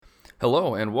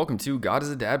Hello, and welcome to God is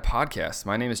a Dad podcast.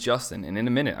 My name is Justin, and in a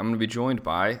minute, I'm going to be joined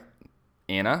by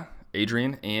Anna,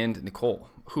 Adrian, and Nicole,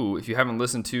 who, if you haven't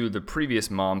listened to the previous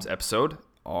Moms episode,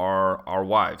 are our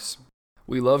wives.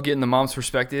 We love getting the mom's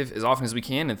perspective as often as we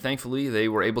can, and thankfully, they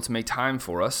were able to make time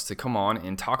for us to come on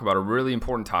and talk about a really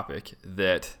important topic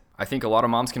that I think a lot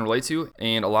of moms can relate to,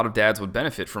 and a lot of dads would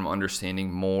benefit from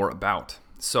understanding more about.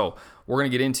 So, we're going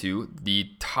to get into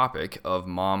the topic of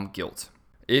mom guilt.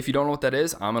 If you don't know what that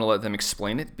is, I'm going to let them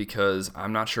explain it because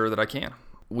I'm not sure that I can.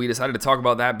 We decided to talk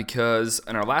about that because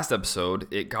in our last episode,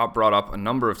 it got brought up a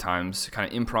number of times, kind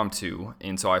of impromptu,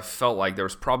 and so I felt like there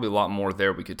was probably a lot more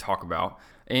there we could talk about,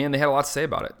 and they had a lot to say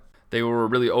about it. They were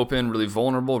really open, really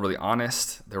vulnerable, really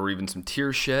honest. There were even some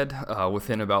tears shed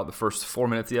within about the first 4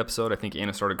 minutes of the episode. I think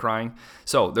Anna started crying.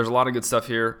 So there's a lot of good stuff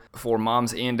here for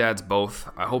moms and dads both.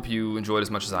 I hope you enjoyed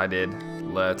as much as I did.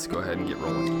 Let's go ahead and get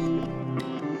rolling.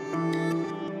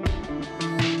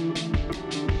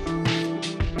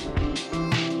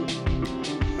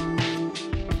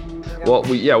 Well,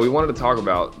 we wanted to talk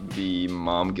about the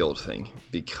mom guilt thing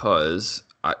because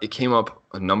it came up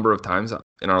a number of times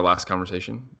in our last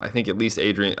conversation. I think at least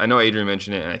I know Adrian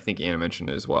mentioned it, and I think Anna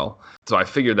mentioned it as well. So I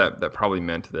figured that probably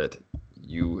meant that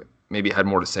you maybe had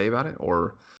more to say about it,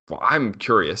 or well, I'm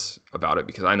curious about it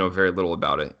because I know very little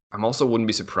about it. I'm also wouldn't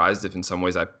be surprised if in some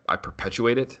ways I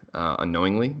perpetuate it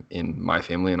unknowingly in my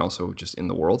family and also just in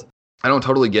the world. I don't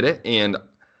totally get it, and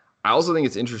I also think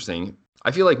it's interesting. I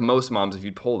feel like most moms, if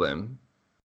you poll them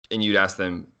and you'd ask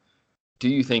them, do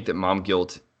you think that mom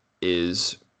guilt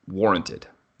is warranted?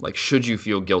 Like, should you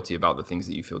feel guilty about the things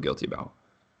that you feel guilty about?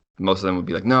 Most of them would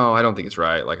be like, no, I don't think it's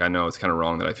right. Like, I know it's kind of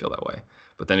wrong that I feel that way.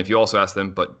 But then if you also ask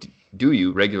them, but do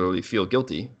you regularly feel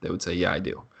guilty? They would say, yeah, I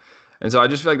do. And so I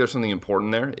just feel like there's something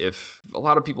important there. If a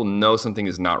lot of people know something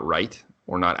is not right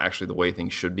or not actually the way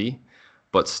things should be,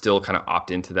 but still kind of opt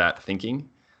into that thinking,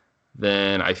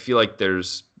 then I feel like there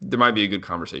might be a good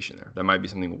conversation there. That might be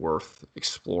something worth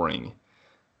exploring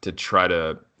to try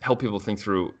to help people think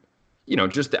through,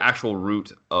 just the actual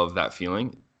root of that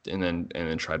feeling, and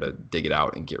then try to dig it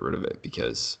out and get rid of it.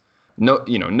 Because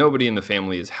nobody in the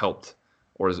family is helped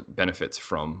or benefits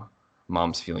from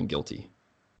moms feeling guilty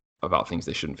about things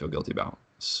they shouldn't feel guilty about.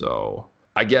 So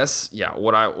I guess,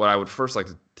 what I would first like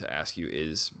to ask you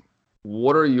is,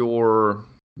 what are your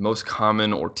most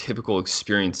common or typical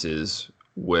experiences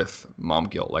with mom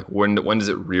guilt? Like when does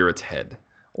it rear its head,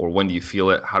 or when do you feel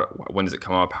it? When does it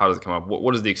come up? How does it come up?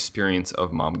 What is the experience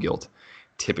of mom guilt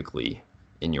typically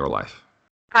in your life?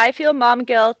 I feel mom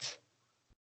guilt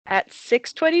at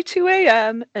 6:22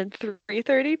 a.m. and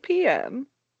 3:30 p.m.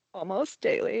 almost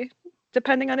daily,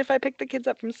 depending on if I pick the kids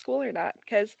up from school or not,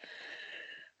 because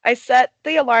I set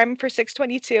the alarm for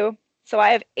 6:22, so I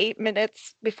have 8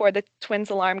 minutes before the twins'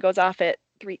 alarm goes off at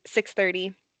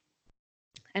 6:30,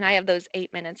 and I have those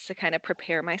 8 minutes to kind of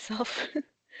prepare myself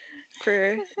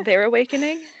for their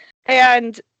awakening.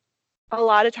 And a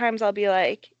lot of times I'll be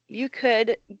like, you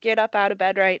could get up out of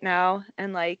bed right now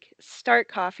and like start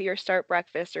coffee or start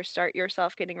breakfast or start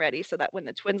yourself getting ready so that when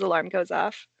the twins' alarm goes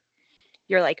off,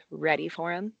 you're like ready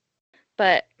for them.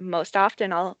 But most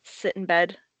often I'll sit in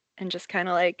bed and just kind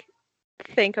of like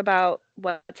think about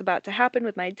what's about to happen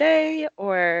with my day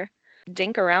or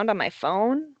dink around on my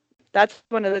phone. That's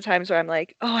one of the times where I'm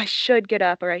like, oh, I should get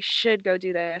up, or I should go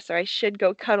do this, or I should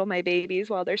go cuddle my babies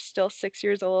while they're still 6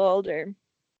 years old, or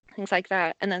things like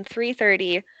that. And then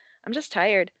 3:30, I'm just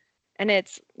tired. And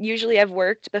it's usually I've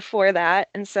worked before that.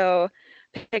 And so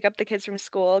pick up the kids from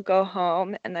school, go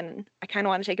home, and then I kind of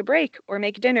want to take a break or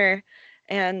make dinner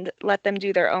and let them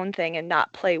do their own thing and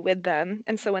not play with them.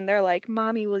 And so when they're like,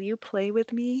 Mommy, will you play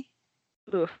with me?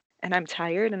 Ooh, and I'm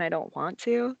tired and I don't want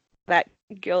to, that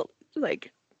guilt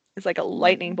like is like a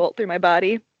lightning bolt through my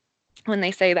body when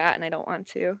they say that and I don't want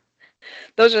to.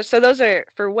 Those are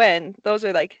for when those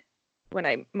are like when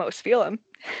I most feel them.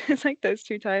 It's like those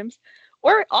two times.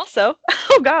 Or also,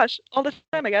 oh gosh, all the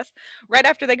time, I guess, right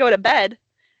after they go to bed.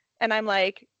 And I'm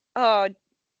like, oh,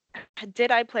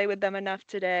 did I play with them enough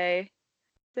today?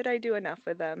 Did I do enough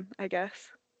with them? I guess.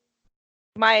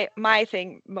 My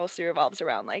thing mostly revolves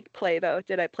around like play though.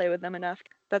 Did I play with them enough?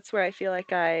 That's where I feel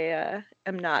like I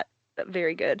am not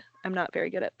very good. I'm not very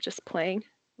good at just playing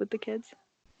with the kids.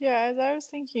 Yeah, as I was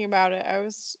thinking about it,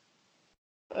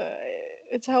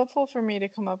 it's helpful for me to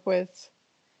come up with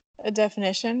a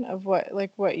definition of what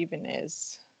even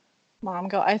is mom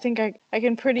guilt. I think I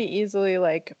can pretty easily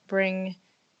like bring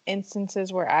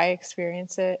instances where I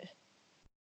experience it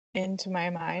into my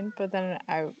mind, but then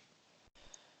I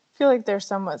feel like they're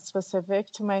somewhat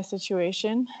specific to my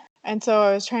situation. And so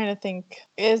I was trying to think,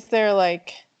 is there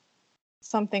like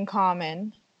something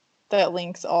common that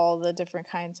links all the different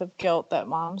kinds of guilt that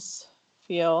moms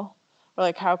feel, or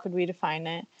like how could we define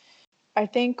it? I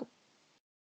think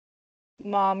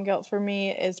mom guilt for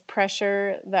me is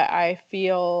pressure that I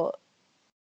feel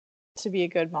to be a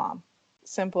good mom.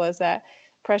 Simple as that.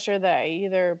 Pressure that I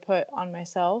either put on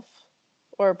myself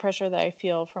or pressure that I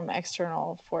feel from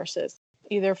external forces,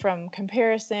 either from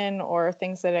comparison or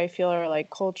things that I feel are like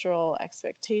cultural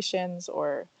expectations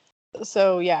or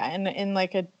so yeah, in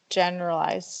like a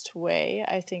generalized way,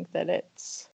 I think that it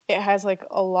has like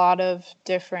a lot of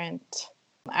different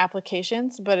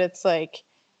applications, but it's like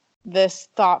this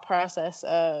thought process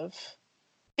of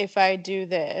if I do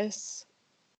this,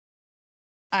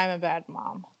 I'm a bad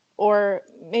mom. Or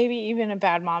maybe even a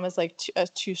bad mom is like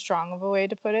too strong of a way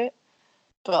to put it,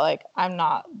 but like I'm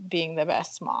not being the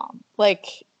best mom.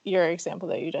 Like your example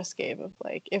that you just gave of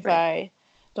like if Right. I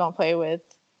don't play with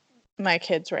my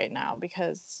kids right now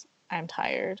because I'm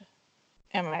tired,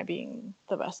 am I being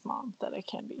the best mom that I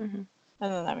can be? Mhm.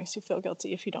 And then that makes you feel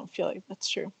guilty if you don't feel like that's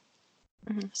true.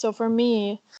 Mhm. So for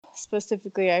me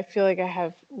specifically, I feel like I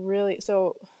have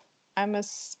so I'm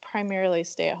primarily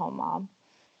stay-at-home mom,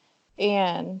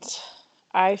 and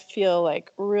I feel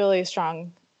like really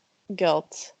strong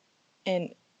guilt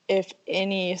in if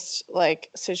any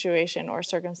like situation or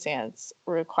circumstance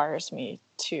requires me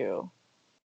to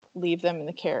leave them in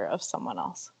the care of someone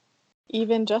else,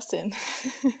 even Justin.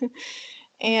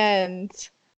 And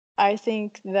I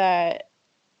think that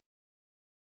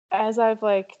as I've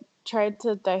like tried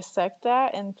to dissect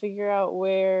that and figure out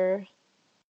where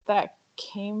that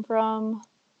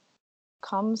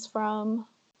comes from,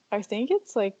 I think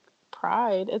it's like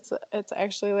pride. It's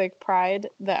actually like pride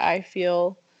that I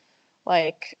feel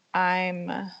like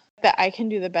that I can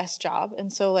do the best job.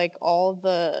 And so like all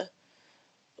the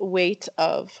weight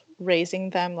of raising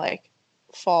them like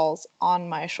falls on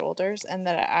my shoulders, and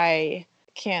that I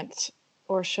can't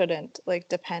or shouldn't like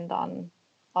depend on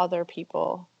other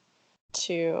people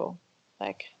to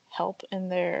like help in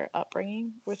their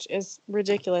upbringing, which is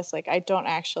ridiculous. Like I don't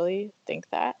actually think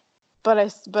that, but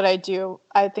I do.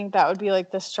 I think that would be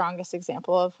like the strongest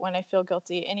example of when I feel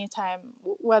guilty anytime,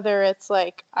 whether it's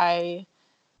like I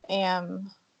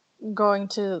am going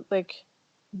to like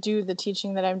do the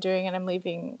teaching that I'm doing and I'm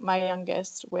leaving my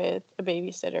youngest with a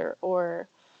babysitter, or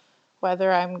whether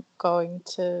I'm going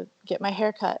to get my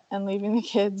hair cut and leaving the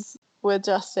kids with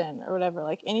Justin or whatever.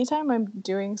 Like anytime I'm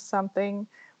doing something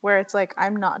where it's like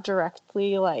I'm not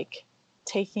directly like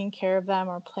taking care of them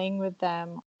or playing with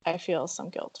them, I feel some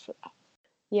guilt for that.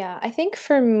 Yeah, I think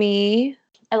for me,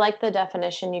 I like the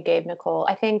definition you gave, Nicole.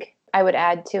 I think I would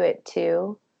add to it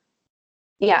too.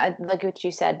 Yeah, like what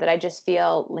you said, that I just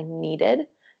feel like needed,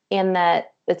 and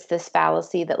that it's this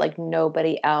fallacy that like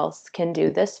nobody else can do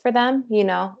this for them,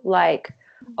 like,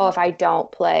 oh, if I don't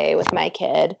play with my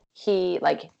kid, he's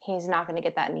not going to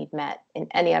get that need met in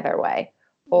any other way.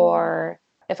 Or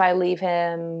if I leave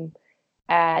him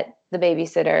at the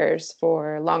babysitter's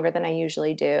for longer than I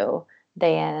usually do,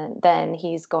 then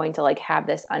he's going to like have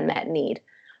this unmet need,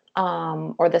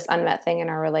 or this unmet thing in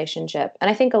our relationship. And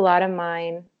I think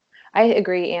I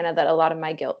agree, Anna, that a lot of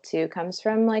my guilt too comes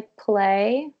from like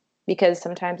play, because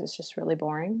sometimes it's just really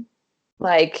boring.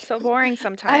 Like So boring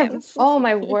sometimes. oh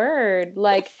my word,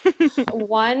 like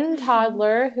one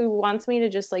toddler who wants me to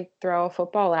just like throw a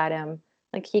football at him,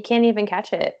 like he can't even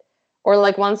catch it, or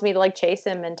like wants me to like chase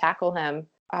him and tackle him.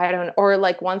 I don't, or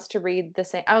like wants to read the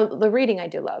same. Oh, the reading I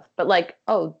do love, but like,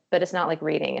 but it's not like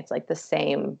reading. It's like the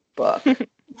same book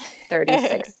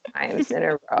 36 times in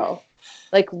a row,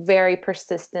 like very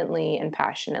persistently and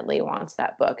passionately wants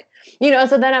that book,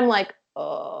 so then I'm like,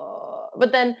 oh,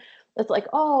 but then it's like,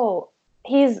 oh,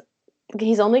 he's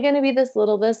only going to be this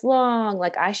long,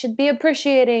 like I should be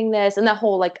appreciating this. And the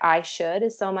whole like I should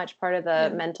is so much part of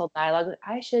the mental dialogue, like,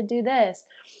 I should do this.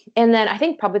 And then I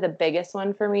think probably the biggest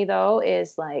one for me though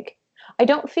is like I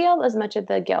don't feel as much of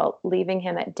the guilt leaving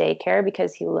him at daycare,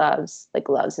 because he loves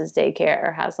his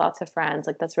daycare, has lots of friends,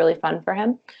 like that's really fun for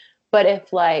him. But if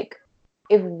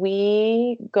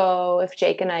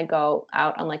Jake and I go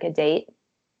out on like a date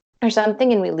or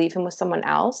something and we leave him with someone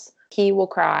else, he will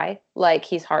cry like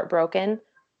he's heartbroken.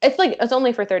 It's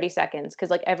only for 30 seconds, because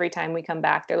like every time we come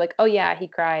back, they're like, oh yeah, he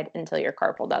cried until your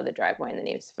car pulled out of the driveway and then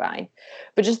he was fine.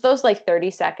 But just those like 30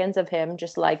 seconds of him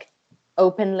just like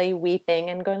openly weeping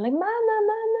and going like, mama,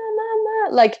 mama,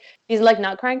 mama. Like he's like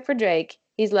not crying for Jake.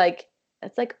 He's like,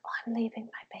 it's like, oh, I'm leaving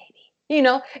my baby,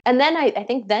 And then I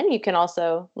think then you can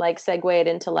also like segue it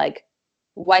into like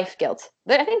wife guilt.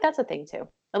 I think that's a thing too,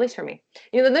 at least for me.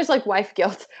 There's like wife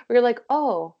guilt where you're like,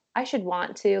 oh, I should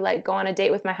want to like go on a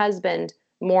date with my husband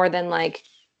more than like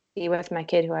be with my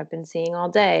kid who I've been seeing all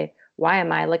day. why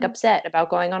am I like upset about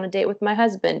going on a date with my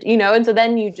husband? And so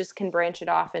then you just can branch it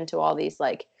off into all these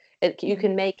like you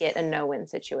can make it a no-win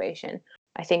situation.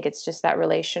 I think it's just that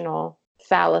relational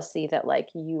fallacy that like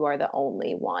you are the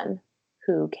only one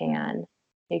who can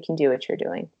do what you're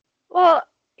doing. Well,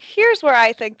 here's where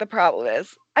I think the problem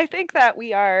is. I think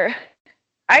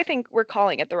we're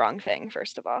calling it the wrong thing,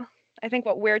 first of all. I think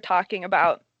what we're talking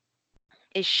about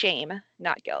is shame,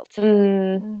 not guilt.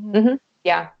 Mm-hmm.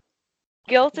 Yeah.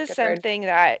 Guilt is something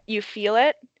that you feel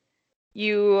it,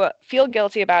 you feel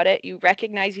guilty about it, you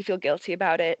recognize you feel guilty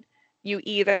about it, you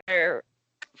either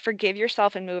forgive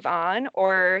yourself and move on,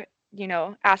 or,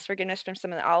 ask forgiveness from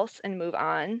someone else and move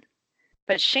on.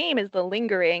 But shame is the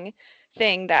lingering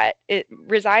thing that it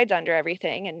resides under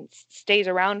everything and stays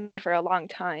around for a long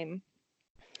time.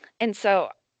 And so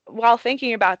while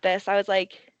thinking about this, I was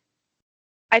like,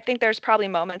 I think there's probably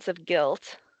moments of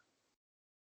guilt.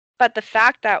 But the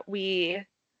fact that we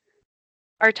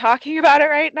are talking about it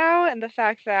right now, and the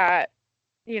fact that,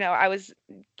 I was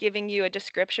giving you a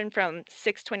description from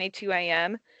 6:22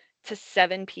 a.m. to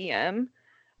 7 p.m.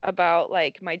 about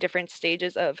like my different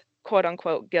stages of quote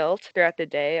unquote guilt throughout the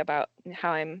day about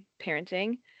how I'm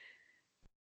parenting,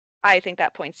 I think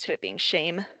that points to it being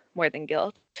shame more than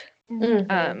guilt,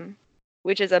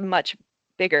 which is a much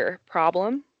bigger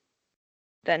problem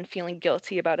than feeling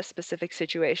guilty about a specific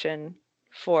situation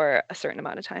for a certain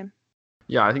amount of time.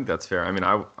 Yeah, I think that's fair. I mean,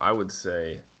 I would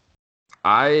say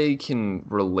I can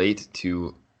relate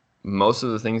to most of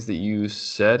the things that you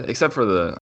said, except for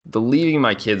the leaving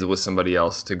my kids with somebody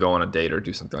else to go on a date or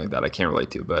do something like that. I can't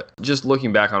relate to. But just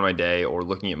looking back on my day or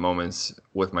looking at moments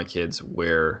with my kids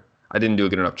where I didn't do a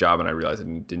good enough job and I realized I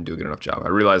didn't do a good enough job. I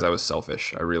realized I was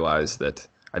selfish. I realized that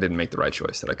I didn't make the right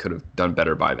choice, that I could have done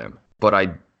better by them. But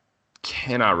I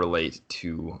cannot relate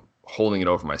to holding it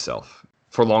over myself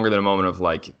for longer than a moment of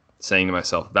like saying to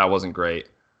myself, that wasn't great.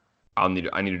 I need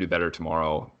to do better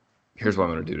tomorrow. Here's what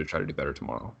I'm going to do to try to do better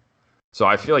tomorrow. So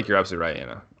I feel like you're absolutely right,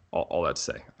 Anna. All that to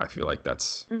say, I feel like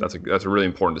that's a really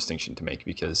important distinction to make,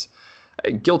 because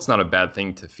guilt's not a bad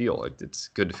thing to feel. It's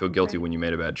good to feel guilty when you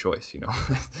made a bad choice.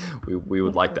 We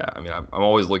would like that. I mean, I'm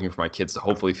always looking for my kids to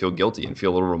hopefully feel guilty and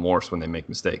feel a little remorse when they make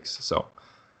mistakes. So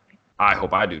I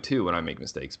hope I do too when I make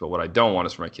mistakes. But what I don't want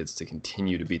is for my kids to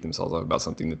continue to beat themselves up about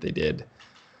something that they did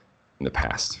in the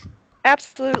past.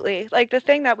 Absolutely. Like the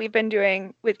thing that we've been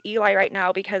doing with Eli right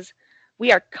now, because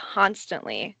we are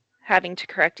constantly having to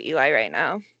correct Eli right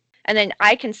now. And then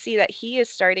I can see that he is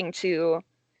starting to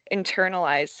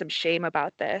internalize some shame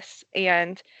about this.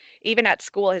 And even at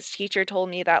school, his teacher told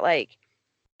me that like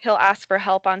he'll ask for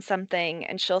help on something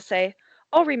and she'll say,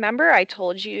 "Oh, remember I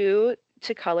told you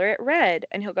to color it red?"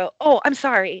 And he'll go, "Oh, I'm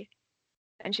sorry."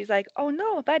 And she's like, "Oh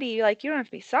no, buddy, like you don't have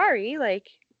to be sorry. Like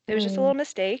it was just a little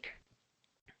mistake."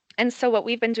 And so what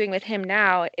we've been doing with him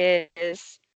now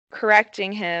is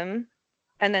correcting him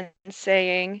and then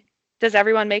saying, "Does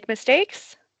everyone make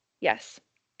mistakes? Yes.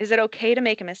 Is it okay to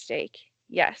make a mistake?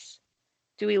 Yes.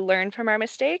 Do we learn from our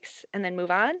mistakes and then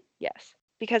move on? Yes."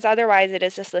 Because otherwise it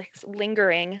is just like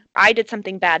lingering, I did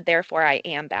something bad, therefore I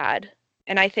am bad.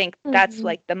 And I think that's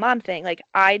like the mom thing. Like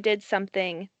I did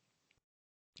something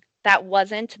that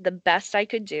wasn't the best I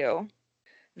could do,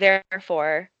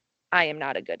 therefore I am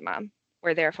not a good mom.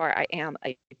 Or therefore I am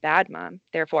a bad mom.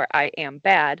 Therefore I am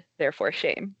bad. Therefore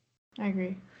shame. I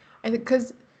agree. I think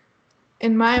because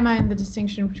in my mind, the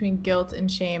distinction between guilt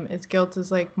and shame is guilt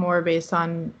is like more based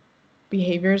on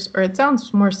behaviors, or it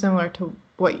sounds more similar to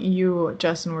what you,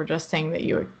 Justin, were just saying that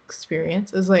you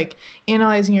experience, is like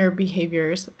analyzing your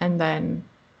behaviors and then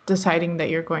deciding that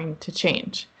you're going to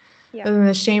change. Yeah. And then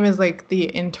the shame is like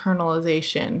the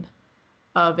internalization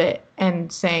of it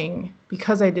and saying,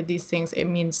 because I did these things, it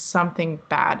means something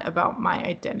bad about my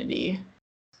identity.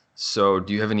 So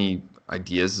do you have any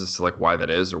ideas as to like why that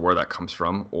is or where that comes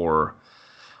from, or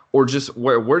just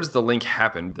where does the link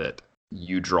happen that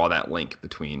you draw that link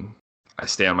between I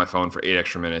stay on my phone for 8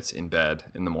 extra minutes in bed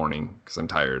in the morning because I'm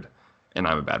tired and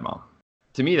I'm a bad mom?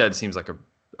 To me, that seems like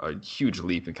a huge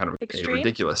leap and kind of a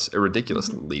ridiculous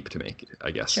leap to make,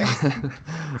 I guess. Sure.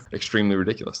 Extremely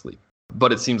ridiculous leap.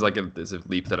 But it seems like it's a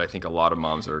leap that I think a lot of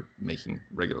moms are making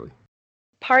regularly.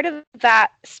 Part of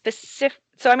that specific,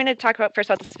 so I'm going to talk about first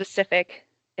about the specific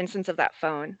instance of that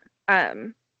phone.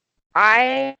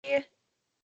 I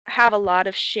have a lot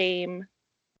of shame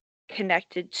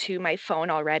connected to my phone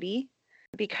already,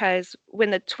 because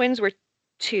when the twins were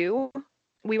 2,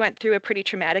 we went through a pretty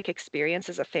traumatic experience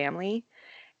as a family.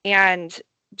 And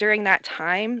during that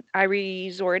time, I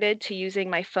resorted to using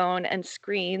my phone and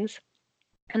screens,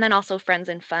 and then also friends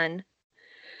and fun,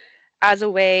 as a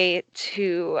way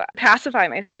to pacify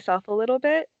myself a little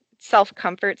bit,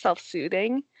 self-comfort,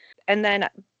 self-soothing. And then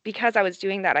because I was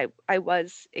doing that, I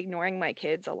was ignoring my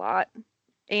kids a lot.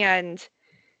 And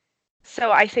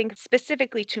so I think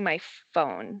specifically to my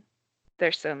phone,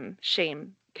 there's some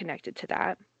shame connected to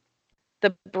that.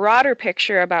 The broader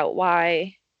picture about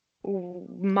why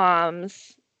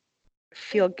moms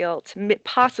feel guilt,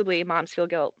 possibly moms feel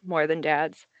guilt more than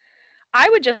dads. I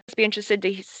would just be interested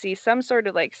to see some sort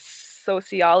of like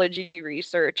sociology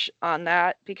research on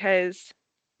that, because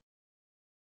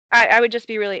I would just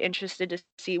be really interested to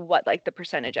see what like the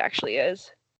percentage actually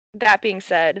is. That being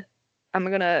said,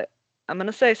 I'm gonna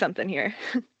say something here.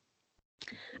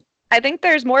 I think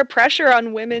there's more pressure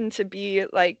on women to be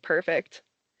like perfect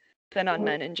than on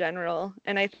men in general,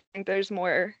 and I think there's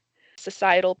more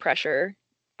societal pressure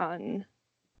on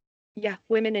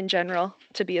women in general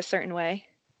to be a certain way.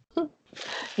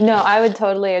 No, I would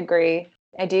totally agree.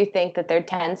 I do think that there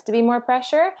tends to be more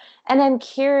pressure, and I'm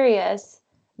curious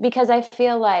because I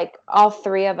feel like all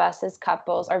three of us as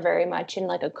couples are very much in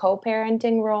like a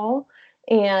co-parenting role,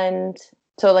 and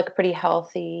so like a pretty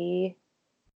healthy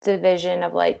division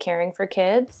of like caring for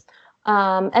kids.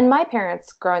 And my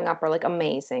parents growing up are like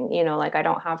amazing, you know, like I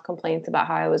don't have complaints about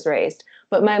how I was raised,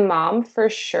 but my mom for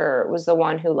sure was the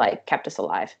one who like kept us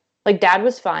alive. Like dad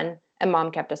was fun and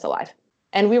mom kept us alive.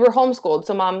 And we were homeschooled,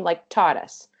 so mom like taught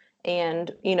us.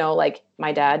 And, you know, like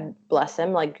my dad, bless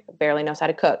him, like barely knows how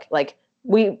to cook. Like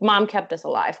mom kept us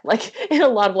alive, like in a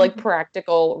lot of like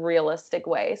practical, realistic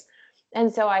ways.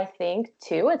 And so I think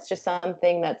too, it's just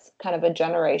something that's kind of a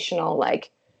generational,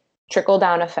 like trickle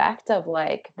down effect of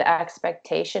like the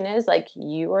expectation is like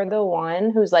you are the one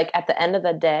who's like at the end of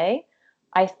the day,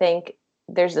 I think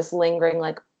there's this lingering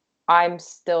like I'm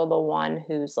still the one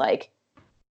who's like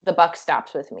the buck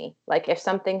stops with me. Like if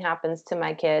something happens to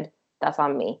my kid, that's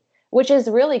on me, which is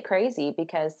really crazy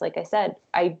because like I said,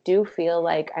 I do feel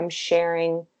like I'm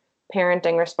sharing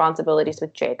parenting responsibilities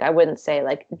with Jake. I wouldn't say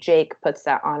like Jake puts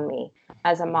that on me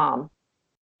as a mom.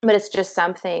 But it's just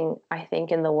something I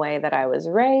think in the way that I was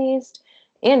raised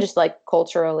and just like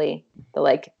culturally, the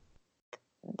like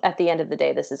at the end of the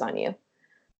day, this is on you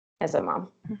as a mom.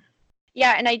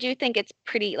 Yeah, and I do think it's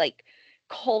pretty like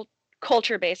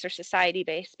culture based or society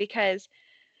based, because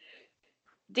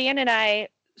Dan and I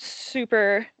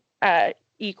super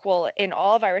equal in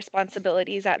all of our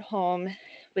responsibilities at home,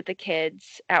 with the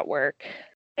kids, at work,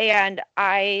 and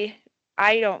I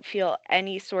don't feel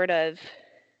any sort of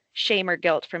shame or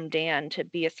guilt from Dan to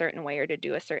be a certain way or to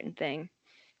do a certain thing,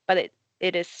 but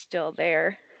it is still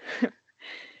there.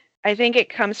 I think it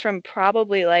comes from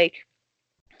probably like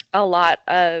a lot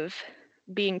of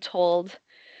being told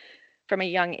from a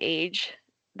young age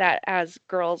that as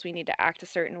girls we need to act a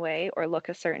certain way or look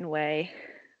a certain way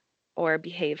or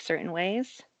behave certain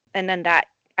ways. And then that,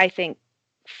 I think,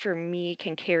 for me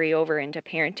can carry over into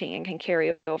parenting and can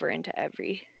carry over into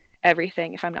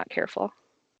everything if I'm not careful.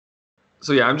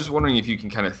 So yeah, I'm just wondering if you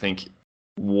can kind of think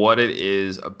what it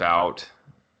is about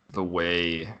the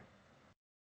way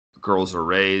girls are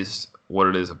raised, what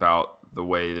it is about the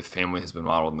way the family has been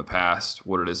modeled in the past,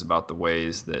 what it is about the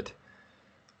ways that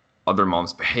other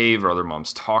moms behave or other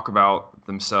moms talk about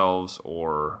themselves,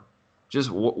 or just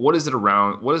what is it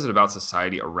about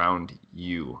society around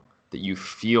you that you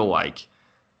feel like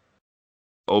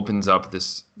opens up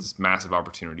this massive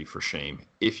opportunity for shame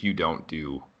if you don't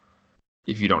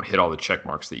hit all the check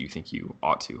marks that you think you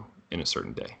ought to in a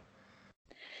certain day?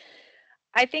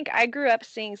 I think I grew up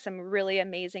seeing some really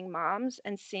amazing moms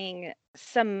and seeing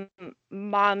some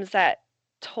moms that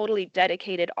totally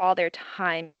dedicated all their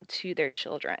time to their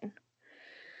children.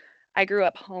 I grew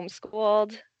up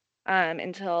homeschooled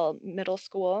until middle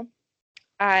school.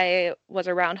 I was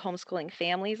around homeschooling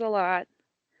families a lot,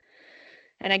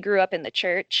 and I grew up in the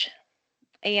church.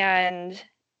 And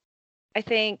I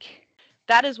think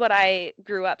that is what I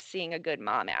grew up seeing a good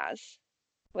mom as,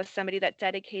 was somebody that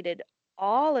dedicated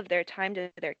all of their time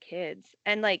to their kids.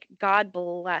 And like, God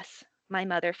bless my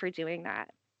mother for doing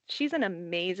that. She's an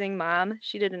amazing mom.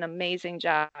 She did an amazing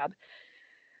job.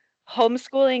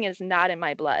 Homeschooling is not in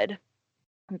my blood.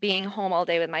 Being home all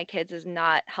day with my kids is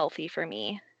not healthy for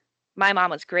me. My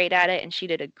mom was great at it and she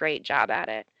did a great job at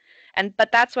it.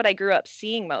 But that's what I grew up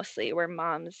seeing mostly, were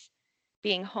moms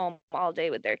being home all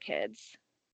day with their kids.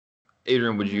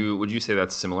 Adrian, would you say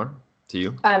that's similar to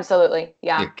you? Absolutely.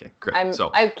 Yeah. Okay, great.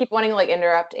 I keep wanting to like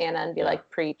interrupt Anna and be like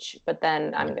preach, but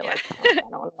then I'm gonna like I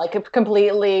don't want to like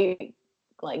completely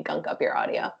like gunk up your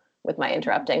audio with my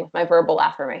interrupting, my verbal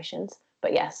affirmations.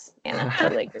 But yes, Anna,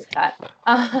 totally agree with that.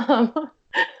 I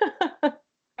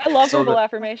love verbal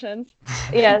affirmations.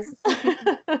 Yes.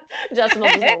 Justin will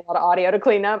just have a lot of audio to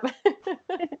clean up.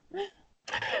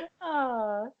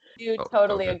 do Oh,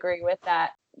 totally okay. agree with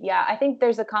that. Yeah, I think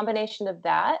there's a combination of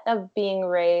that, of being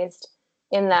raised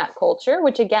in that culture,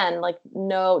 which again, like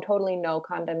totally no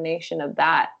condemnation of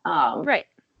that. Right.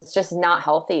 It's just not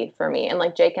healthy for me. And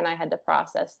like Jake and I had to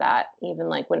process that even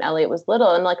like when Elliot was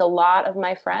little. And like a lot of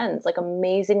my friends, like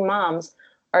amazing moms,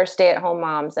 are stay-at-home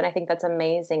moms. And I think that's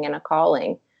amazing and a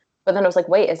calling. But then I was like,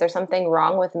 wait, is there something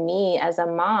wrong with me as a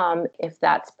mom if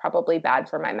that's probably bad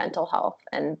for my mental health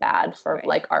and bad for Right.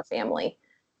 like our family?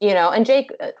 And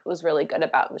Jake was really good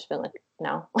about just being like,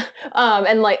 no.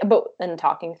 And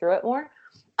talking through it more.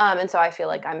 And so I feel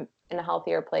like I'm in a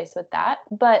healthier place with that.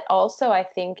 But also I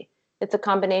think it's a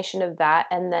combination of that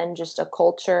and then just a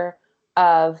culture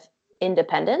of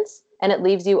independence. And it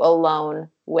leaves you alone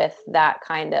with that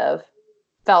kind of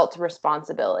felt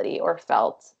responsibility or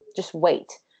felt just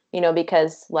weight,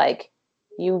 because like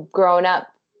you've grown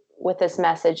up with this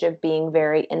message of being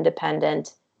very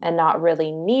independent and not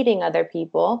really needing other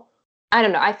people. I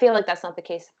don't know. I feel like that's not the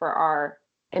case for our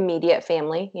immediate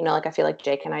family. Like I feel like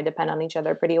Jake and I depend on each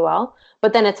other pretty well.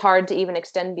 But then it's hard to even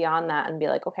extend beyond that and be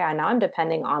like, okay, now I'm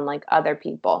depending on like other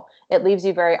people. It leaves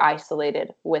you very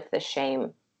isolated with the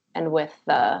shame and with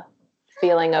the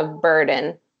feeling of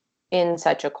burden in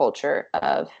such a culture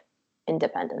of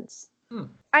independence.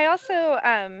 I also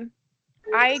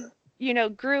I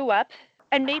grew up,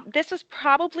 and this was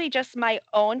probably just my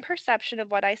own perception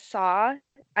of what I saw.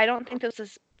 I don't think this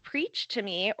was preached to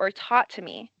me or taught to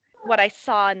me. What I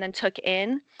saw and then took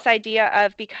in this idea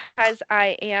of, because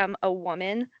I am a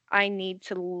woman, I need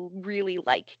to really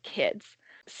like kids.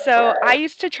 So I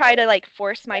used to try to like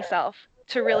force myself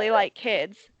to really like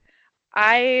kids.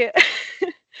 I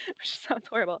which sounds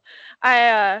horrible.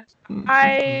 I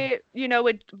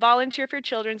would volunteer for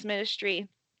children's ministry.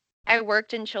 I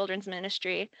worked in children's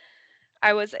ministry.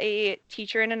 I was a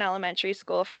teacher in an elementary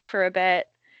school for a bit.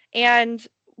 And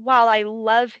while I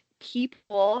love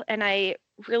people and I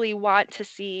really want to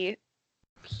see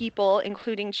people,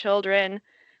 including children,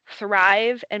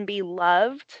 thrive and be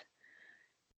loved,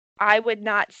 I would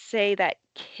not say that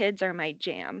kids are my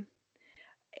jam.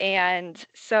 And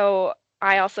so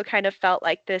I also kind of felt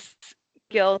like this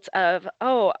guilt of,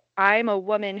 oh, I'm a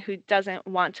woman who doesn't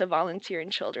want to volunteer in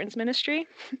children's ministry.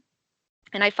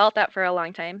 And I felt that for a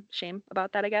long time. Shame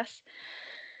about that, I guess.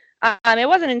 It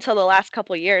wasn't until the last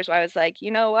couple of years where I was like, you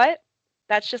know what?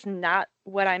 That's just not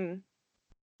what I'm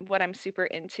super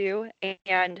into.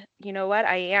 And you know what?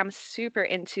 I am super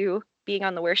into being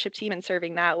on the worship team and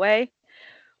serving that way,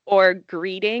 or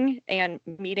greeting and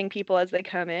meeting people as they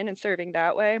come in and serving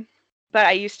that way. But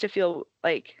I used to feel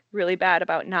like really bad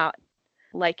about not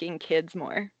liking kids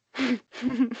more.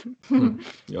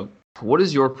 Yep. What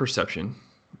is your perception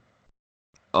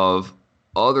of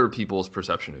other people's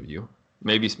perception of you?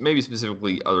 Maybe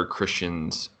specifically other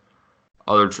Christians,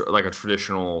 like a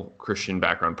traditional Christian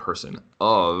background person,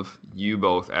 of you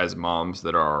both as moms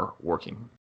that are working.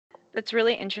 It's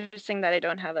really interesting that I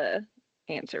don't have a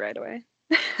answer right away.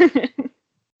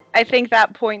 I think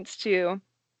that points to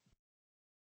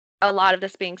a lot of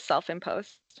this being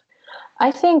self-imposed.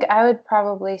 I think I would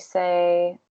probably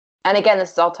say, and again,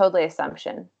 this is all totally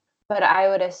assumption, but I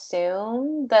would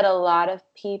assume that a lot of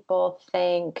people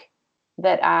think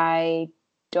that I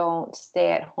don't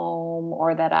stay at home,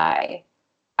 or that I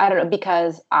don't know,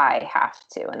 because I have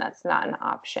to, and that's not an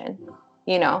option,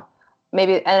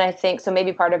 maybe. And I think so,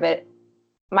 maybe part of it,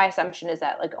 my assumption is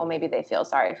that like, oh, maybe they feel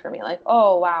sorry for me. Like,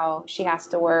 oh, wow, she has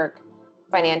to work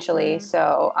financially.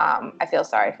 So I feel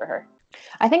sorry for her.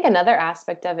 I think another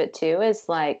aspect of it too is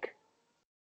like,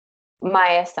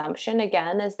 my assumption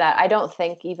again is that I don't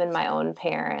think even my own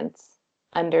parents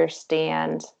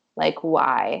understand like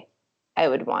why I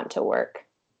would want to work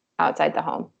outside the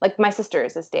home. Like my sister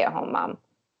is a stay-at-home mom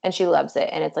and she loves it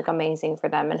and it's like amazing for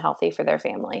them and healthy for their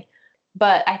family.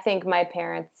 But I think my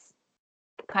parents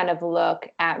kind of look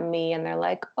at me and they're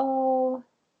like, oh,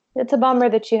 it's a bummer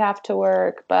that you have to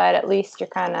work, but at least you're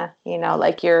kind of,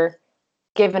 like you're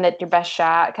giving it your best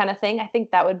shot kind of thing. I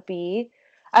think that would be,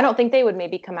 I don't think they would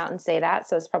maybe come out and say that,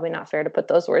 so it's probably not fair to put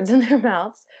those words in their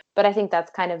mouths. But I think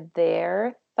that's kind of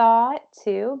their thought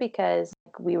too, because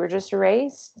we were just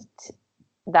raised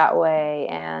that way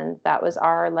and that was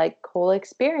our like whole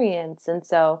experience. And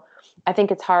so I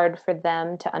think it's hard for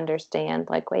them to understand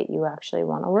like, wait, you actually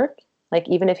want to work? Like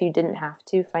even if you didn't have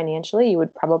to financially, you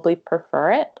would probably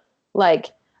prefer it. Like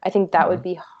I think that would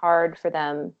be hard for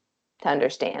them to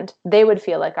understand. They would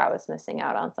feel like I was missing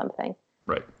out on something.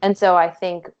 Right. And so I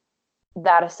think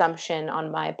that assumption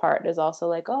on my part is also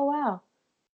like, oh, wow.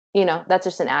 That's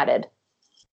just an added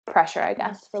pressure, I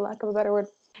guess, for lack of a better word.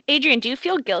 Adrian, do you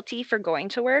feel guilty for going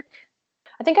to work?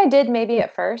 I think I did maybe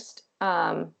at first.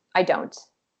 I don't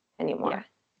anymore. Yeah.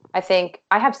 I think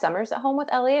I have summers at home with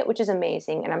Elliot, which is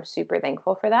amazing, and I'm super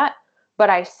thankful for that. But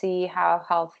I see how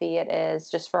healthy it is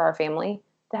just for our family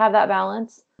to have that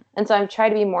balance. And so I'm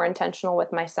trying to be more intentional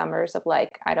with my summers of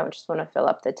like, I don't just want to fill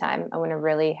up the time. I want to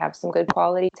really have some good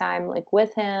quality time like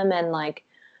with him and like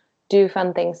do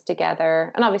fun things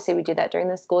together. And obviously we do that during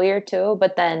the school year too.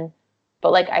 But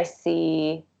like I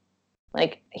see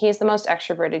like he's the most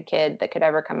extroverted kid that could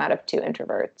ever come out of two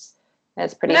introverts. And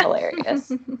it's pretty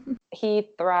hilarious. He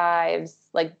thrives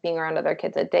like being around other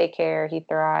kids at daycare. He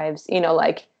thrives,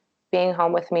 like being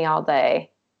home with me all day.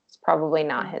 It's probably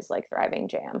not his like thriving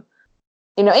jam.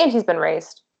 And he's been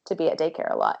raised to be at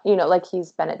daycare a lot. Like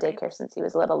he's been at daycare since he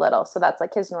was little. So that's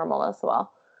like his normal as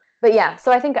well. But yeah,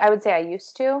 so I think I would say I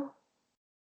used to.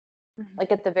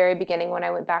 Like at the very beginning when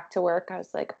I went back to work, I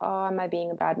was like, oh, am I being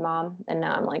a bad mom? And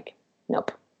now I'm like,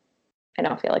 nope, I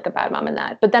don't feel like a bad mom in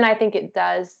that. But then I think it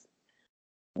does.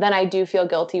 Then I do feel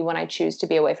guilty when I choose to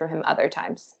be away from him other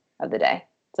times of the day.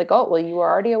 It's like, oh, well, you were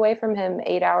already away from him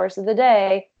 8 hours of the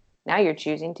day. Now you're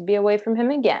choosing to be away from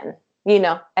him again.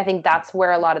 I think that's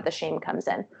where a lot of the shame comes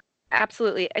in.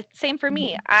 Absolutely. Same for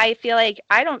me. I feel like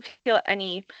I don't feel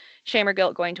any shame or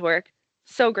guilt going to work.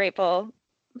 So grateful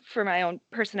for my own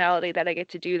personality that I get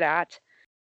to do that.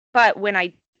 But when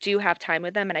I do have time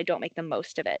with them and I don't make the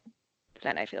most of it,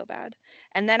 then I feel bad.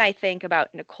 And then I think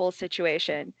about Nicole's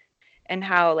situation and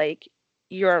how like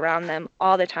you're around them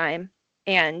all the time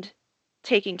and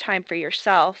taking time for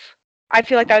yourself. I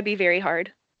feel like that would be very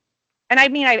hard. And I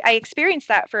mean, I experienced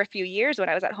that for a few years when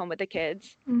I was at home with the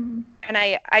kids. And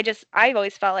I've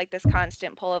always felt like this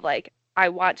constant pull of like, I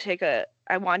want to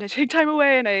take time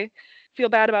away and I feel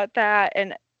bad about that.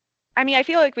 And I mean, I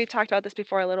feel like we've talked about this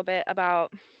before a little bit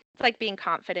about like being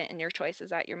confident in your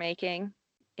choices that you're making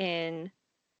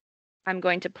I'm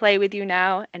going to play with you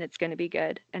now and it's going to be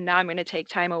good. And now I'm going to take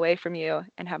time away from you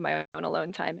and have my own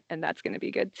alone time. And that's going to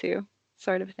be good too,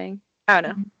 sort of thing. I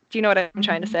don't know. Do you know what I'm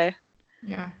trying to say?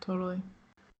 Yeah, totally.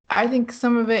 I think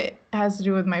some of it has to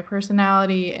do with my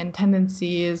personality and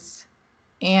tendencies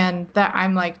and that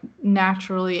I'm like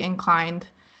naturally inclined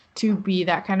to be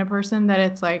that kind of person that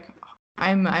it's like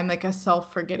I'm like a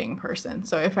self-forgetting person.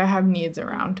 So if I have needs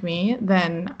around me,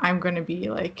 then I'm going to be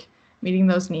like meeting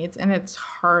those needs. And it's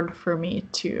hard for me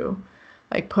to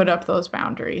like put up those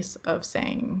boundaries of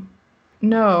saying,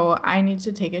 no, I need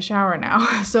to take a shower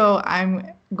now. So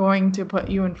I'm going to put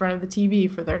you in front of the TV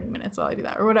for 30 minutes while I do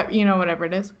that or whatever, whatever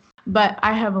it is. But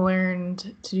I have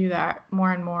learned to do that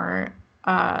more and more,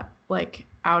 like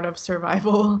out of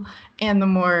survival and the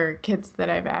more kids that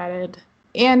I've added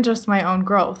and just my own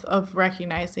growth of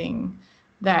recognizing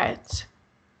that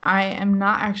I am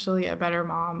not actually a better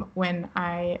mom when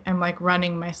I am like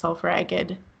running myself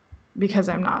ragged because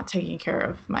I'm not taking care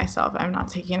of myself. I'm not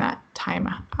taking that time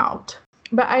out.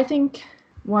 But I think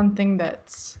one thing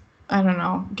that's, I don't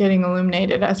know, getting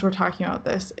illuminated as we're talking about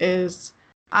this is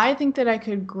I think that I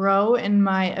could grow in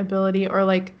my ability or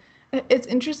like, it's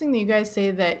interesting that you guys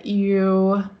say that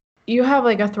you have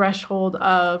like a threshold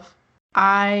of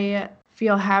I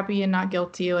feel happy and not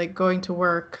guilty like going to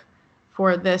work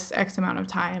for this X amount of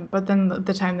time. But then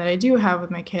the time that I do have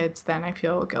with my kids, then I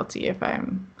feel guilty if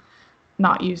I'm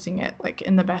not using it like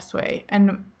in the best way.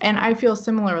 And I feel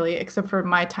similarly, except for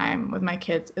my time with my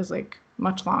kids is like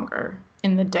much longer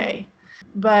in the day.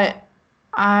 But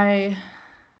I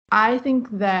think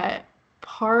that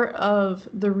part of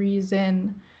the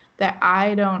reason that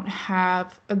I don't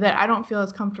feel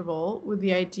as comfortable with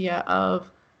the idea of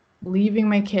leaving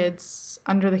my kids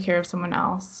under the care of someone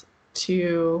else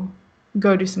to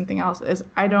go do something else is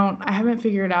I haven't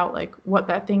figured out like what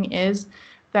that thing is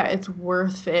that it's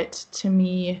worth it to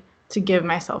me to give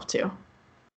myself to.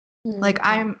 Like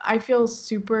I feel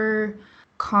super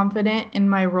confident in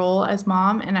my role as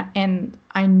mom and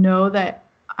I know that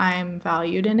I'm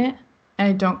valued in it and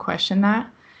I don't question that.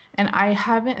 And I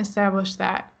haven't established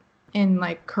that in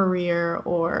like career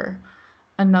or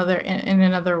in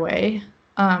another way.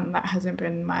 That hasn't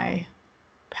been my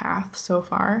path so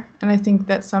far. And I think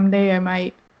that someday I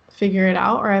might figure it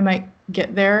out or I might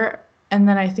get there. And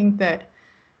then I think that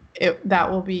that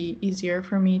will be easier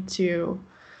for me to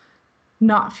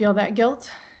not feel that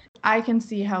guilt. I can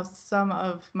see how some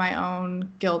of my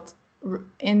own guilt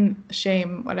in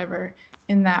shame, whatever,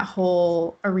 in that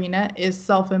whole arena is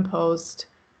self-imposed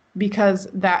because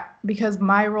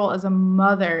my role as a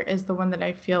mother is the one that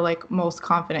I feel like most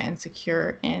confident and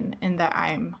secure in, and that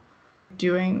I'm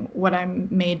doing what I'm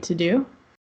made to do.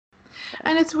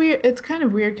 And it's weird. It's kind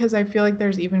of weird because I feel like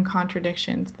there's even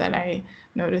contradictions that I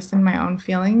notice in my own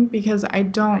feeling because I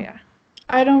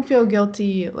don't feel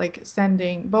guilty like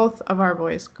sending both of our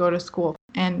boys go to school.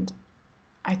 And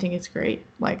I think it's great.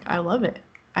 Like, I love it.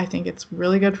 I think it's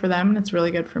really good for them and it's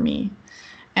really good for me.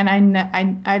 And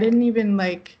I didn't even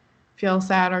like feel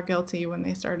sad or guilty when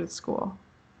they started school.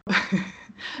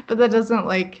 But that doesn't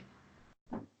like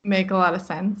make a lot of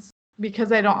sense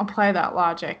because I don't apply that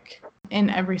logic in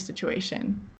every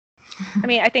situation. I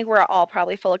mean, I think we're all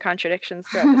probably full of contradictions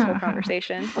throughout this whole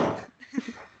conversation.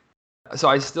 So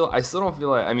I still don't feel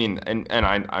like, I mean, and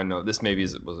I know this maybe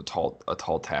was a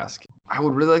tall task. I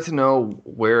would really like to know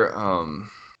where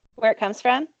Where it comes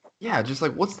from? yeah, just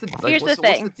like what's the Here's the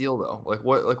thing. what's the deal though?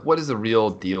 Like what is the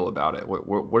real deal about it?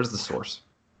 Where's the source?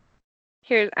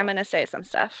 I'm gonna say some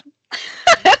stuff.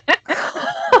 I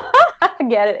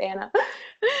get it, Anna.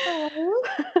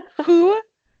 Who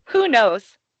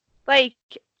knows? Like,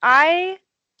 I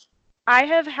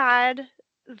have had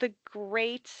the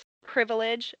great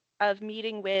privilege of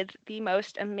meeting with the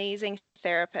most amazing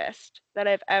therapist that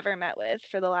I've ever met with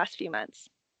for the last few months.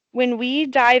 When we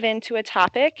dive into a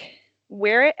topic,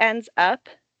 where it ends up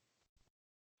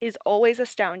is always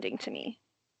astounding to me.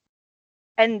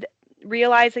 And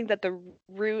realizing that the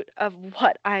root of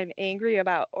what I'm angry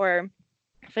about or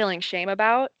feeling shame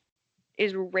about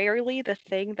is rarely the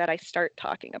thing that I start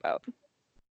talking about.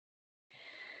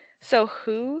 So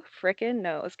who frickin'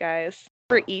 knows, guys?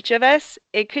 For each of us,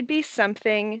 it could be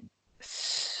something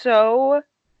so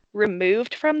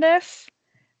removed from this.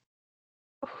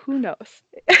 Who knows?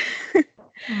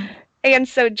 And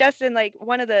so, Justin, like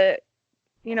one of the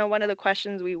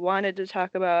questions we wanted to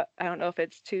talk about, I don't know if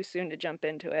it's too soon to jump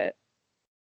into it,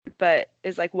 but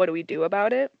is like, what do we do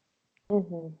about it?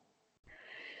 Mm-hmm.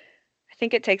 I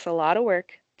think it takes a lot of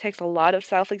work, takes a lot of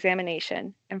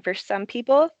self-examination. And for some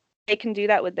people, they can do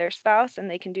that with their spouse and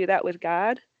they can do that with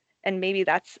God. And maybe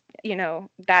that's,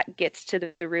 that gets to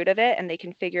the root of it and they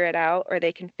can figure it out, or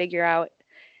they can figure out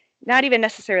not even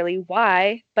necessarily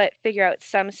why, but figure out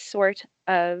some sort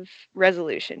of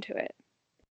resolution to it.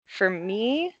 For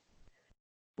me,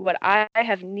 what I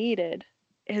have needed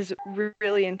is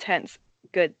really intense,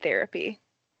 good therapy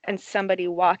and somebody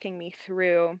walking me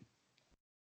through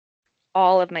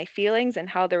all of my feelings and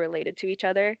how they're related to each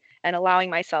other, and allowing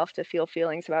myself to feel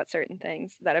feelings about certain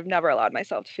things that I've never allowed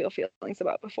myself to feel feelings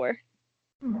about before.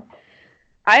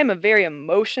 I am a very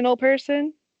emotional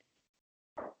person.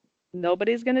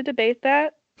 Nobody's going to debate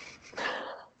that.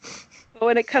 But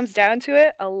when it comes down to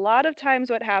it, a lot of times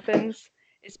what happens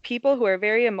is people who are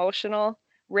very emotional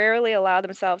rarely allow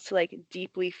themselves to like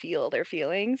deeply feel their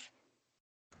feelings.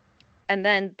 And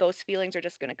then those feelings are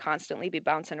just going to constantly be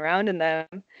bouncing around in them.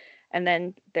 And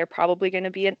then they're probably going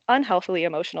to be an unhealthily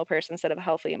emotional person instead of a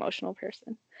healthy emotional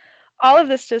person. All of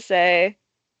this to say,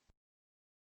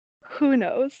 who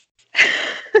knows?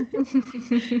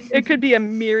 It could be a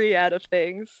myriad of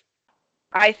things.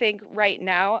 I think right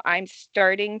now I'm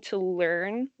starting to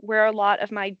learn where a lot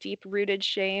of my deep-rooted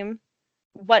shame,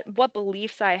 what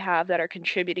beliefs I have that are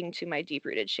contributing to my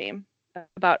deep-rooted shame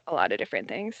about a lot of different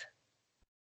things.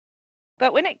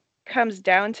 But when it comes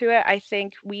down to it, I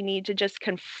think we need to just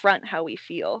confront how we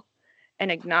feel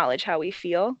and acknowledge how we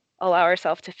feel, allow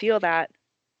ourselves to feel that,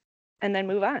 and then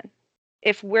move on.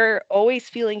 If we're always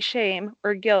feeling shame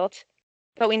or guilt,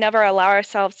 but we never allow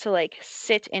ourselves to like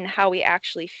sit in how we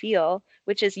actually feel,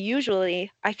 which is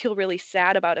usually I feel really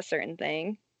sad about a certain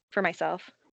thing for myself,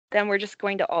 then we're just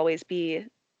going to always be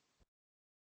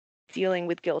dealing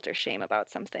with guilt or shame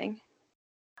about something.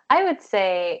 I would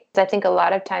say, I think a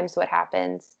lot of times what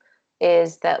happens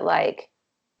is that like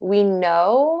we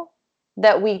know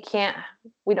that we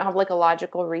don't have like a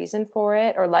logical reason for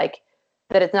it, or like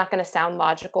that it's not going to sound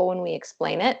logical when we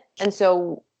explain it. And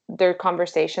so there are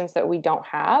conversations that we don't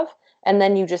have. And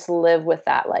then you just live with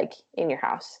that like in your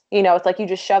house. It's like you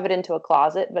just shove it into a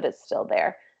closet, but it's still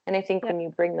there. And I think when you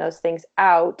bring those things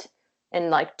out and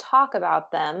like talk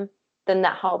about them, then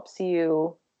that helps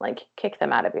you like kick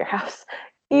them out of your house.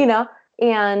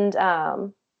 And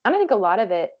I think a lot of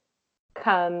it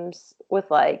comes with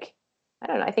like, I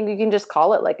don't know, I think you can just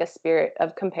call it like a spirit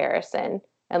of comparison,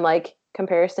 and like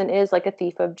comparison is like a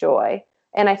thief of joy.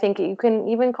 And I think you can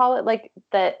even call it like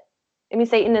that. I mean,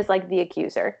 Satan is like the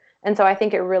accuser. And so I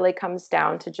think it really comes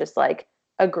down to just like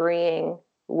agreeing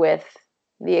with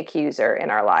the accuser in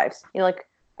our lives. Like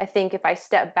I think if I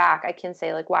step back, I can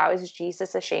say like, wow, is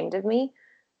Jesus ashamed of me?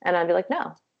 And I'd be like,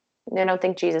 no, I don't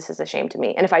think Jesus is ashamed of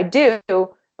me. And if I do,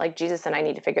 like Jesus and I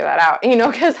need to figure that out,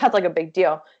 because that's like a big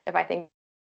deal. If I think,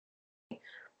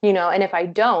 and if I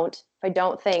don't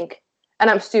think, and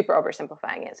I'm super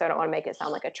oversimplifying it, so I don't want to make it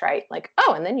sound like a trite, like,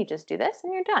 oh, and then you just do this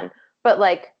and you're done. But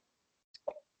like,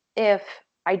 if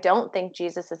I don't think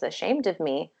Jesus is ashamed of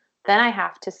me, then I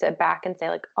have to sit back and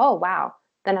say like, oh, wow,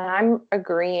 then I'm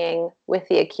agreeing with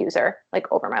the accuser,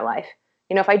 like, over my life.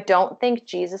 You know, if I don't think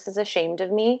Jesus is ashamed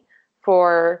of me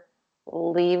for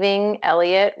leaving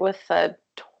Elliot with a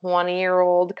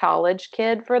 20-year-old college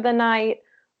kid for the night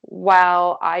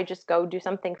while I just go do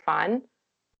something fun,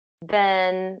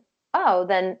 then,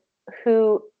 then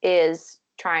who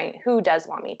does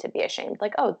want me to be ashamed?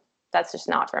 Like, oh, that's just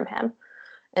not from him.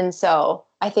 And so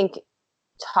I think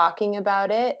talking about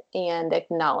it and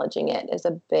acknowledging it is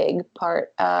a big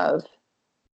part of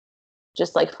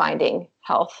just like finding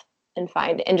health and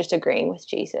just agreeing with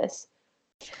Jesus.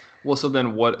 Well, so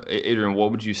then Adrian,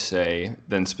 what would you say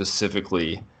then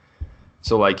specifically?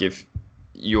 So like if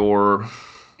you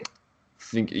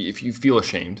feel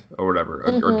ashamed or whatever,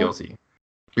 or guilty,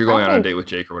 you're going on a date with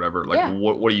Jake or whatever, like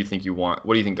what do you think you want?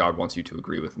 What do you think God wants you to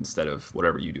agree with instead of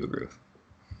whatever you do agree with?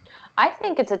 I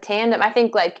think it's a tandem. I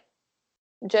think like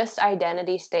just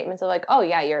identity statements of like, oh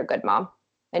yeah, you're a good mom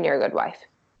and you're a good wife.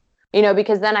 You know,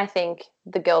 because then I think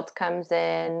the guilt comes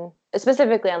in,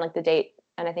 specifically on like the date.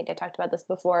 And I think I talked about this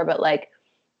before, but like,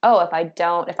 oh, if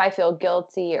I feel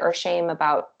guilty or shame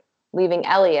about leaving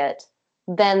Elliot,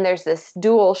 then there's this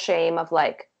dual shame of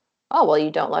like, oh, well,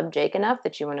 you don't love Jake enough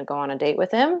that you want to go on a date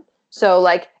with him. So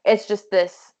like, it's just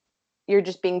this, you're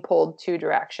just being pulled two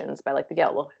directions by like the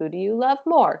guilt. Well, who do you love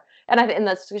more? And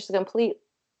that's just a complete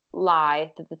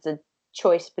lie that it's a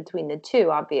choice between the two,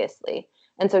 obviously.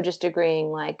 And so just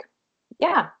agreeing like,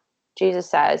 yeah, Jesus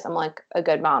says I'm like a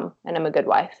good mom and I'm a good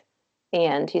wife,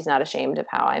 and he's not ashamed of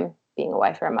how I'm being a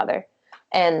wife or a mother,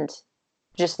 and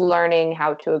just learning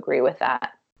how to agree with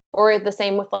that. Or the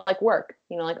same with like work,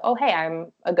 you know, like, oh, hey,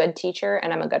 I'm a good teacher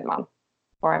and I'm a good mom,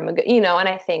 or I'm a good, you know, and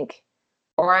I think,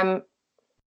 or I'm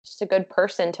just a good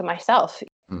person to myself.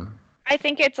 I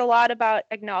think it's a lot about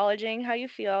acknowledging how you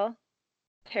feel,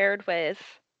 paired with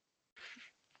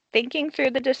thinking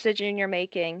through the decision you're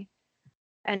making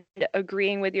and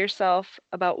agreeing with yourself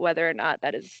about whether or not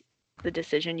that is the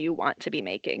decision you want to be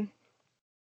making.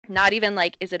 Not even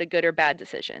like, is it a good or bad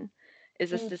decision? Is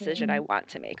this decision I want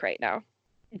to make right now?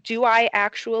 Do I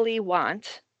actually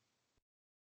want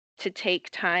to take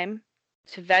time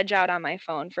to veg out on my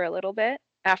phone for a little bit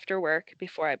after work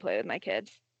before I play with my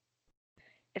kids?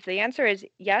 If the answer is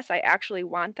yes, I actually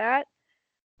want that,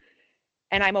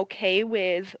 and I'm okay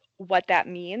with what that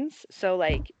means, so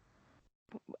like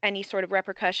any sort of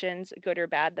repercussions, good or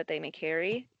bad, that they may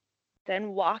carry, then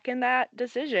walk in that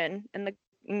decision and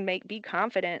be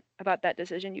confident about that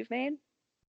decision you've made.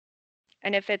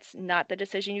 And if it's not the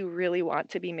decision you really want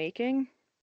to be making,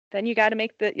 then you got to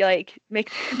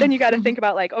then you got to think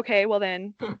about like, okay, well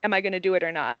then, am I going to do it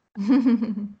or not?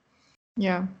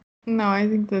 Yeah. No, I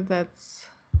think that's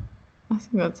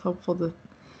helpful to,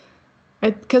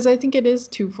 because I think it is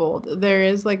twofold. There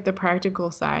is like the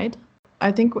practical side.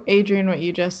 I think, Adrian, what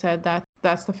you just said,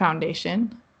 that's the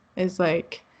foundation, is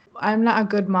like, I'm not a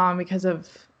good mom because of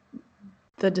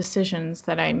the decisions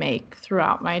that I make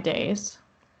throughout my days.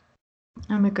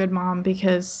 I'm a good mom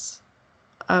because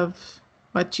of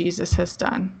what Jesus has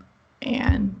done,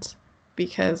 and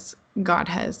because God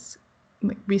has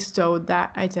bestowed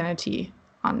that identity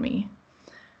on me,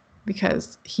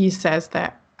 because he says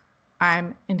that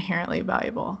I'm inherently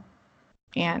valuable,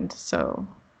 and so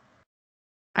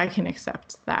I can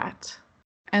accept that.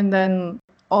 And then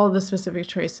all the specific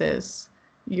choices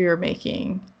you're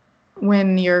making,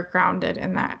 when you're grounded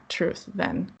in that truth,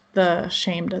 then the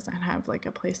shame doesn't have like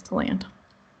a place to land.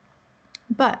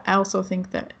 But I also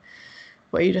think that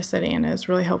what you just said, Anna, is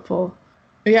really helpful.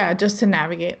 Yeah, just to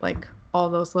navigate like all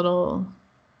those little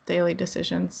daily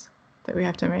decisions that we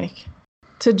have to make.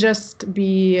 To just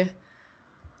be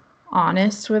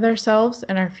honest with ourselves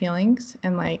and our feelings,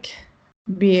 and like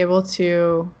be able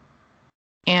to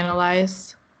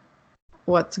analyze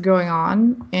what's going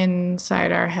on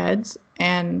inside our heads,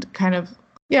 and kind of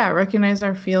recognize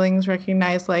our feelings,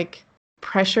 recognize like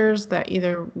pressures that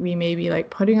either we may be like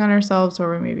putting on ourselves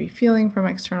or we may be feeling from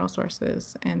external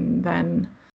sources, and then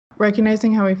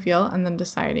recognizing how we feel and then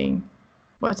deciding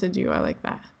what to do. I like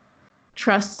that.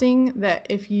 Trusting that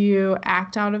if you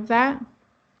act out of that,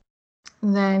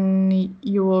 then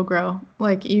you will grow,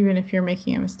 like even if you're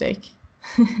making a mistake.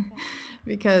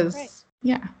 Because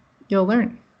you'll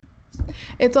learn.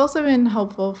 It's also been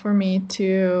helpful for me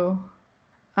to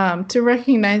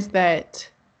recognize that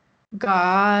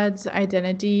God's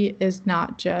identity is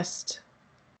not just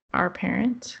our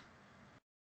parent.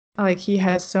 Like, he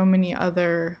has so many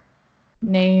other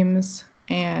names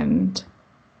and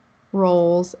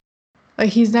roles. Like,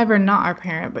 he's never not our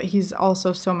parent, but he's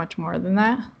also so much more than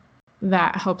that.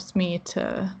 That helps me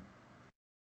to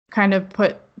kind of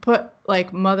put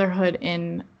like motherhood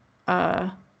in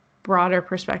a broader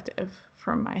perspective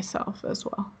from myself as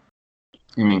well.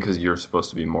 You mean because you're supposed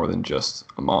to be more than just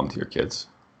a mom to your kids?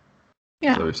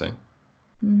 Yeah. Is that what you're saying?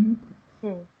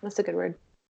 Mm-hmm. That's a good word.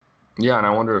 Yeah, and I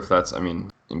wonder if that's,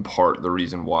 in part the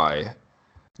reason why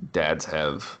dads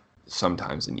have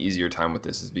sometimes an easier time with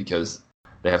this is because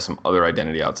they have some other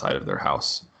identity outside of their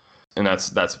house. And that's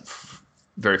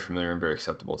very familiar and very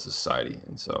acceptable to society.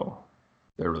 And so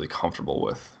they're really comfortable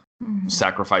with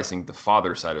sacrificing the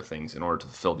father side of things in order to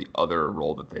fulfill the other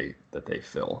role that they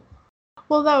fill.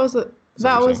 Well, that was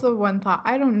the one thought.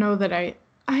 I don't know that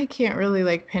I can't really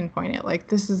like pinpoint it. Like,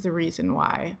 this is the reason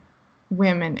why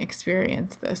women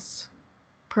experience this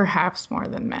perhaps more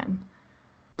than men.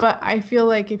 But I feel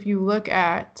like if you look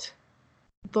at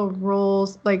the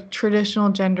roles, like traditional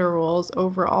gender roles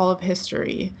over all of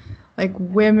history, like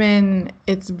women,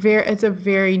 it's a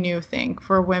very new thing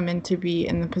for women to be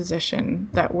in the position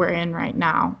that we're in right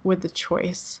now with the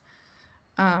choice.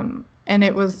 And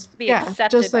it was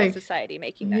accepted just by like society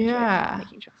making that choice,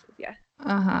 making choices.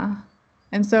 Yeah.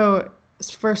 And so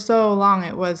for so long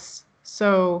it was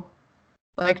so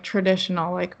like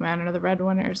traditional, like men are the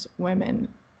breadwinners,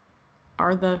 women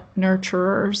are the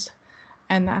nurturers,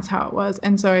 and that's how it was.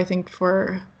 And so I think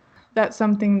that's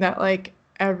something that like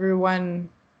everyone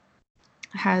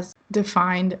has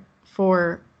defined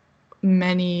for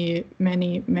many,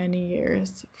 many, many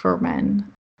years for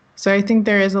men. So I think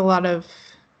there is a lot of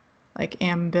like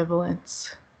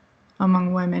ambivalence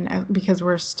among women because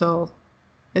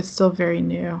it's still very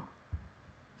new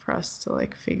for us to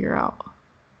like figure out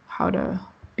how to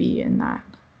be in that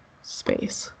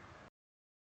space.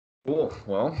 Cool.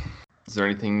 Well, is there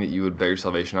anything that you would bet your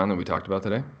salvation on that we talked about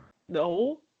today?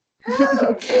 No.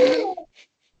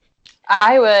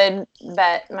 I would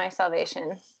bet my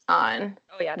salvation on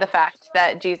the fact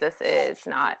that Jesus is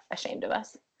not ashamed of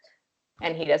us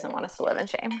and he doesn't want us to live in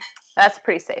shame. That's a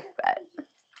pretty safe bet.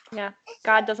 Yeah.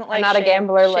 God doesn't like I'm not shame. a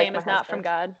gambler like shame my is not from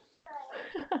husband.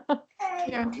 God.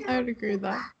 Yeah, I would agree with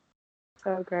that.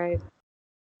 So great.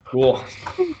 Cool.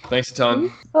 Thanks a ton.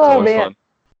 It's Oh, always man. fun.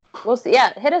 We'll see.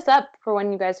 Yeah, hit us up for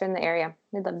when you guys are in the area.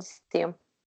 We'd love to see you.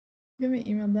 You haven't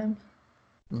emailed them?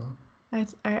 No. I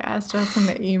asked Justin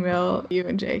to email you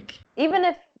and Jake. Even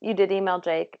if you did email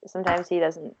Jake, sometimes he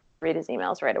doesn't read his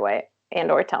emails right away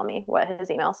and or tell me what his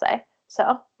emails say.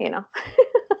 So,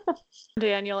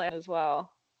 Daniel as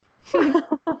well.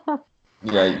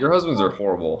 Yeah, your husbands are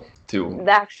horrible to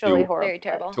Actually horrible. Very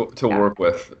terrible. to work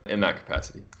with in that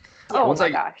capacity. Oh my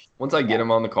gosh. Once I get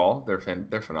them on the call, they're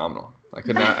phenomenal. I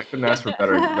couldn't ask for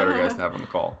better guys to have on the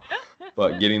call.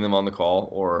 But getting them on the call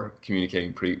or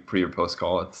communicating pre or post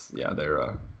call,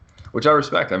 they're which I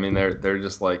respect. I mean, they're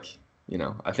just like,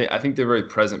 I think they're very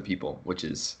present people, which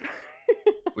is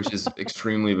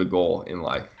extremely the goal in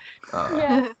life.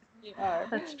 Yeah, you are.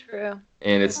 That's true.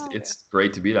 And it's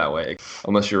great to be that way,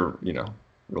 unless you're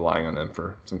relying on them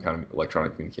for some kind of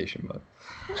electronic communication. But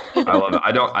I love it.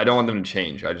 I don't want them to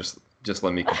change. I just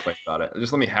let me complain about it.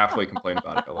 Just let me halfway complain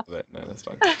about it. I love it. No, that's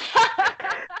fine.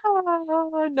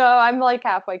 Oh, no, I'm like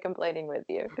halfway complaining with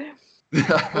you.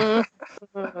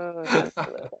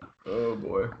 Oh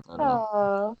boy. I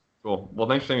know. Cool. Well,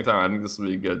 thanks for taking the time. I think this will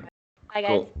be good. Bye, guys.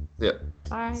 Cool. Yeah.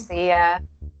 Bye. See ya.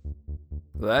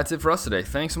 That's it for us today.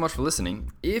 Thanks so much for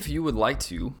listening. If you would like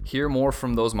to hear more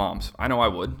from those moms, I know I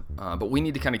would, but we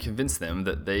need to kind of convince them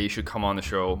that they should come on the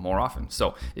show more often.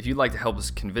 So if you'd like to help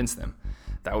us convince them,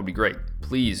 that would be great.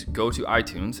 Please go to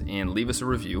iTunes and leave us a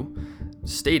review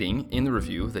stating in the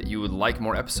review that you would like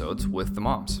more episodes with the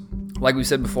moms. Like we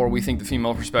said before, we think the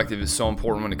female perspective is so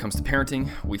important when it comes to parenting.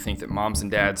 We think that moms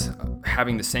and dads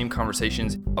having the same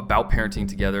conversations about parenting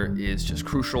together is just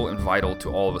crucial and vital to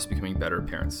all of us becoming better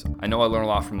parents. I know I learn a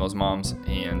lot from those moms,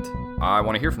 and I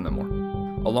want to hear from them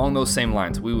more. Along those same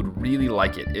lines, we would really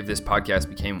like it if this podcast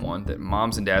became one that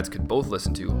moms and dads could both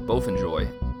listen to, both enjoy,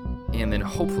 and then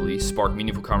hopefully spark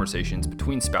meaningful conversations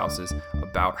between spouses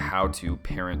about how to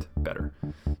parent better.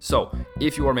 So,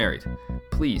 if you are married,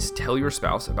 please tell your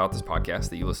spouse about this podcast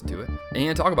that you listen to it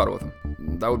and talk about it with them.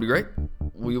 That would be great.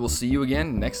 We will see you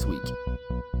again next week.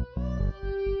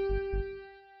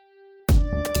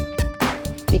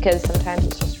 Because sometimes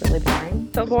it's just really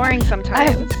boring. So boring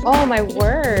sometimes. Oh my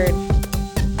word.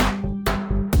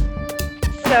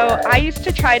 So I used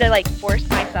to try to force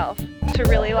myself to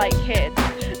really like kids.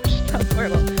 Sounds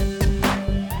horrible.